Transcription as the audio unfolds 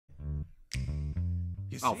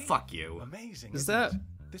Oh, fuck you. Amazing. Is that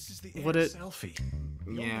This is the what Air it? Selfie.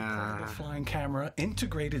 Yeah. The flying camera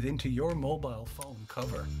integrated into your mobile phone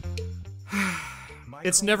cover.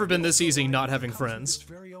 It's never been this easy not having friends. Its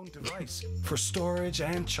very own device for storage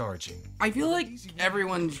and charging. I feel like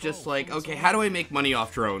everyone's just like, okay, how do I make money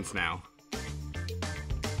off drones now?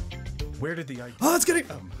 Where did the idea Oh, it's getting.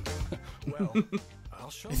 Well, I'll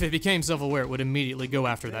show If it became self-aware, it would immediately go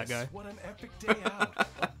after that guy. What an epic day out.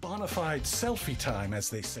 A bona fide selfie time, as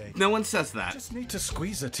they say. No one says that. Just need to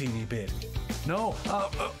squeeze a teeny bit. No,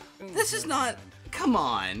 This is not... Come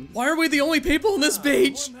on. Why are we the only people on this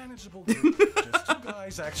beach? more manageable group. Just two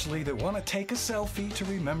guys, actually, that want to take a selfie to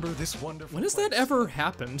remember this wonderful When has that place. ever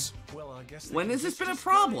happened? Well, I guess they When can has this just been a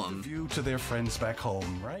describe problem? the view to their friends back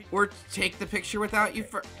home, right? Or take the picture without you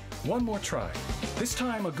for... One more try. This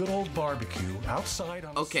time, a good old barbecue outside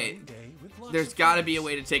on Okay, a sunny day with lots There's of gotta be a friends.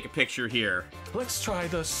 way to take a picture here. Let's try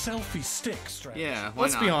the selfie stick strategy. Yeah, why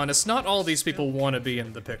Let's not? be honest, not all these people want to be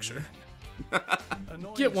in the picture.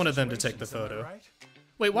 Annoying Get one of them to take the situations, am I photo. right?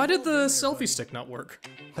 Wait, why did the selfie stick not work?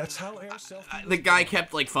 That's how Air Selfie. The guy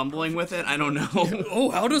kept, like, fumbling with it. I don't know. Oh,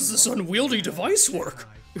 how does this unwieldy device work?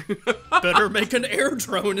 Better make an air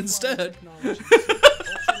drone instead.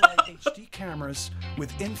 Ultralight HD cameras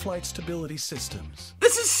with in-flight stability systems.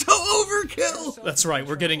 This is so overkill! That's right,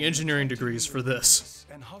 we're getting engineering degrees for this.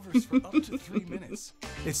 And hovers for up to 3 minutes.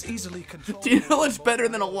 It's easily controlled. Do you know what's better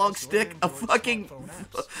than a long stick? A fucking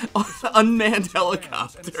unmanned And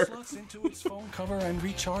helicopter. slots into its phone cover and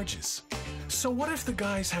recharges. So what if the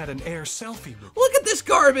guys had an Air Selfie with Look at this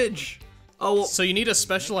garbage! Oh, So you need a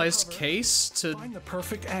specialized case to... find the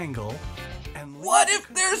perfect angle and what if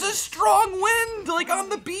there's a strong wind, like on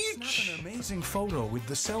the Snap beach? an amazing photo with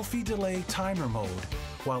the selfie delay timer mode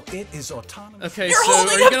while it is autonomous. Okay, You're so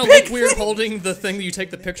holding are you a gonna big look weird thing! holding the thing that you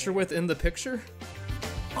take the picture with in the picture?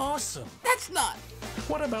 Awesome. That's not...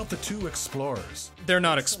 What about the two explorers? They're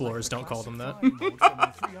not explorers, don't call them that. Flying mode from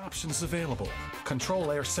the 3 options available.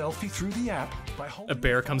 Control Air Selfie through the app by holding A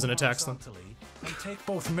bear the comes and phone attacks them. horizontally and take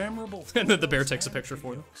both memorable And then the bear photos takes a and picture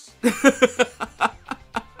for them. videos.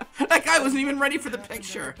 That guy wasn't even ready for the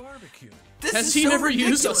picture. Barbecue. This Has is he so never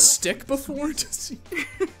used a ridiculous. stick before? Does he-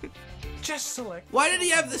 Just select Why did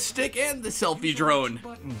he have the stick and the selfie drone?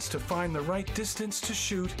 buttons to find the right distance to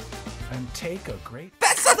shoot and take a great.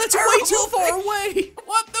 That's way too far away!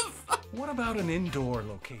 What the fuck? What about an indoor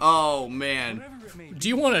location? Oh, man. Whatever it may be, Do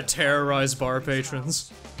you want to terrorize bar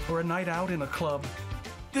patrons? or a night out in a club.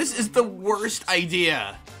 This is the worst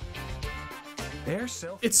idea. Air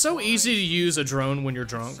Selfie. It's so easy to use a drone when you're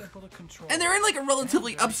drunk. simple to control. And they're in like a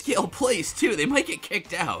relatively upscale place, too. They might get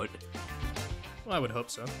kicked out. Well, I would hope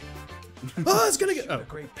so. Oh, it's gonna get... a Oh,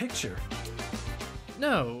 great picture.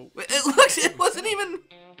 no. It wasn't even...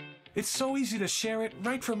 It's so easy to share it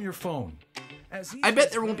right from your phone. I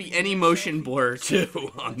bet there won't be any motion blur,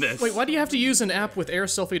 too, on this. Wait, why do you have to use an app with Air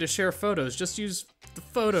Selfie to share photos? Just use the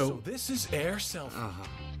photo. So this is Air Selfie,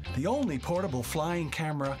 the only portable flying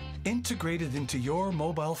camera integrated into your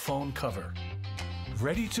mobile phone cover.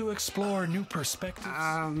 Ready to explore new perspectives?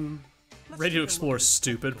 Ready to explore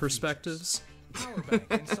stupid perspectives? Power bank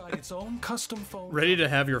inside its own custom phone. Ready to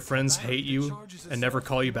have your friends hate you and never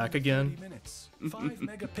call you back again? 5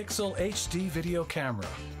 megapixel HD video camera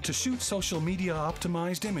to shoot social media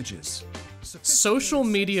optimized images. Social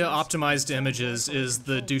media optimized images is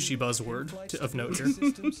the douchey buzzword of note here.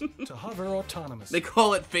 Systems to hover autonomously. They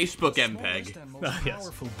call it Facebook MPEG. Yes.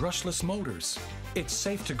 Powerful brushless motors. It's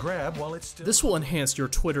safe to grab while it's still. This will enhance your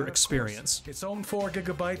Twitter experience. Its own 4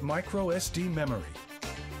 gigabyte micro SD memory.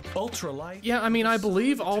 Ultra light. Yeah, I mean, I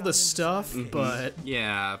believe all this stuff, but,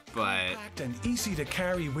 Yeah, but... Compact and easy to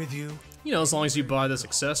carry with you. you know, as long as you buy this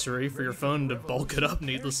accessory for your phone to bulk it up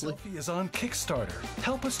needlessly. Selfie is on Kickstarter.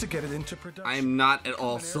 Help us to get it into production. I'm not at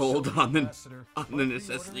all sold on the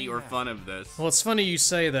necessity or fun of this. Well, it's funny you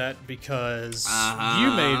say that because you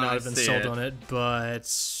may not have been I see sold it. on it, but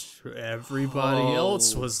everybody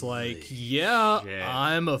else was like, yeah, shit.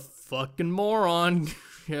 I'm a fucking moron.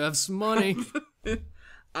 Have some money.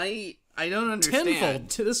 I don't understand. Tenfold.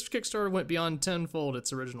 This Kickstarter went beyond tenfold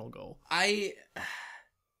its original goal.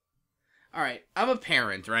 Alright, I'm a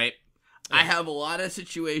parent, right? I have a lot of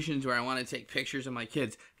situations where I want to take pictures of my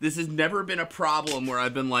kids. This has never been a problem where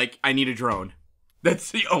I've been like, I need a drone.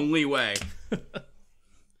 That's the only way.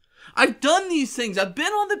 I've done these things. I've been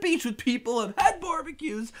on the beach with people. I've had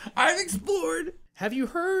barbecues. I've explored. Have you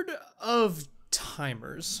heard of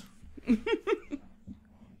timers?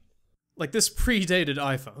 Like, this predated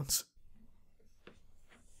iPhones.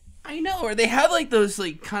 I know, or they have like those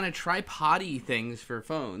like kind of tripod-y things for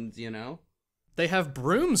phones, you know? They have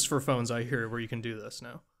brooms for phones, I hear, where you can do this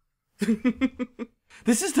now.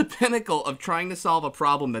 This is the pinnacle of trying to solve a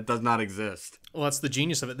problem that does not exist. Well, that's the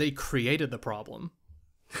genius of it. They created the problem.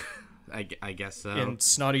 I guess so. In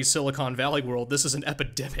snotty Silicon Valley world, this is an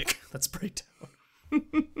epidemic. Let's break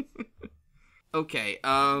down. Okay,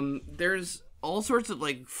 there's all sorts of,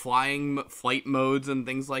 like, flight modes and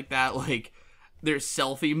things like that. Like, there's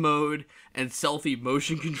selfie mode and selfie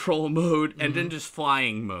motion control mode and then just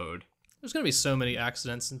flying mode. There's gonna be so many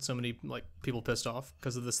accidents and so many, like, people pissed off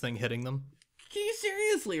because of this thing hitting them. Can you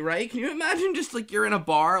seriously, right? Can you imagine just, like, you're in a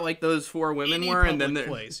bar like those 4 women were, and then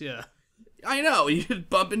place, yeah. I know, you just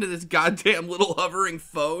bump into this goddamn little hovering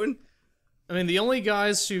phone. I mean, the only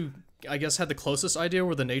guys who, I guess, had the closest idea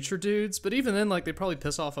were the nature dudes, but even then, like, they probably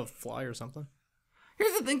piss off a fly or something.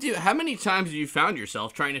 Here's the thing, too. How many times have you found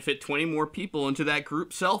yourself trying to fit 20 more people into that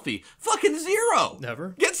group selfie? Fucking 0.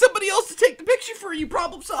 Never. Get somebody else to take the picture for you.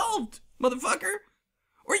 Problem solved, motherfucker.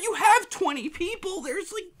 Or you have 20 people.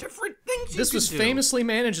 There's, like, different things you can do. This was famously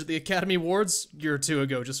managed at the Academy Awards a year or 2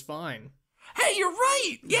 ago just fine. Hey, you're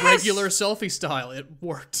right. Yes. Regular selfie style. It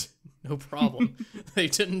worked. No problem. They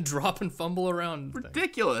didn't drop and fumble around.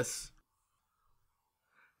 Ridiculous.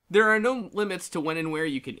 There are no limits to when and where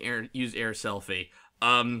you can use air selfie.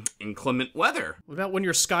 Inclement weather. What about when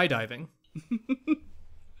you're skydiving?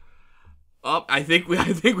 Oh, I think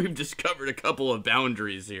we've discovered a couple of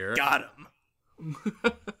boundaries here. Got him.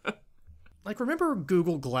 Like, remember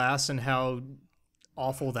Google Glass and how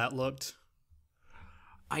awful that looked?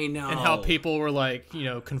 I know. And how people were, like, you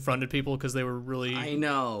know, confronted people because they were really... I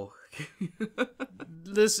know.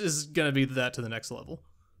 This is gonna be that to the next level.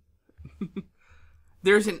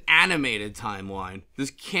 There's an animated timeline. This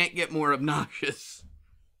can't get more obnoxious.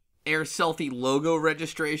 Air selfie logo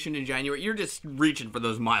registration in January. You're just reaching for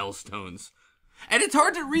those milestones. And it's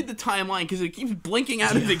hard to read the timeline because it keeps blinking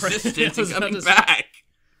out of existence and coming back.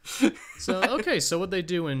 So, okay, so what they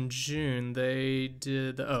do in June, they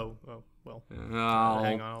did... well,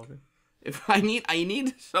 hang on. If I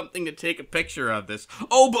need something to take a picture of this.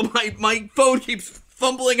 Oh, but my phone keeps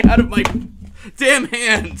fumbling out of my damn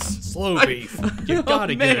hands. Slow beef. You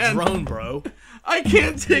gotta get a drone, bro. I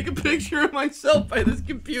can't take a picture of myself by this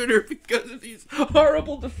computer because of these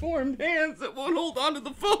horrible deformed hands that won't hold onto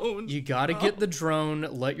the phone. You gotta get the drone,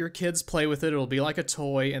 let your kids play with it, it'll be like a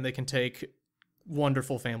toy, and they can take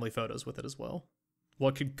wonderful family photos with it as well.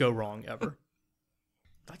 What could go wrong ever?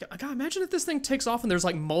 I gotta imagine if this thing takes off and there's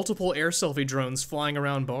like multiple air selfie drones flying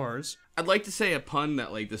around bars. I'd like to say a pun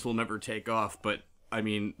that like this will never take off, but I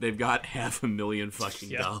mean they've got $500,000 fucking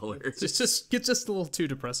dollars. It's just a little too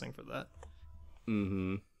depressing for that.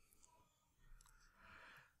 Mm-hmm.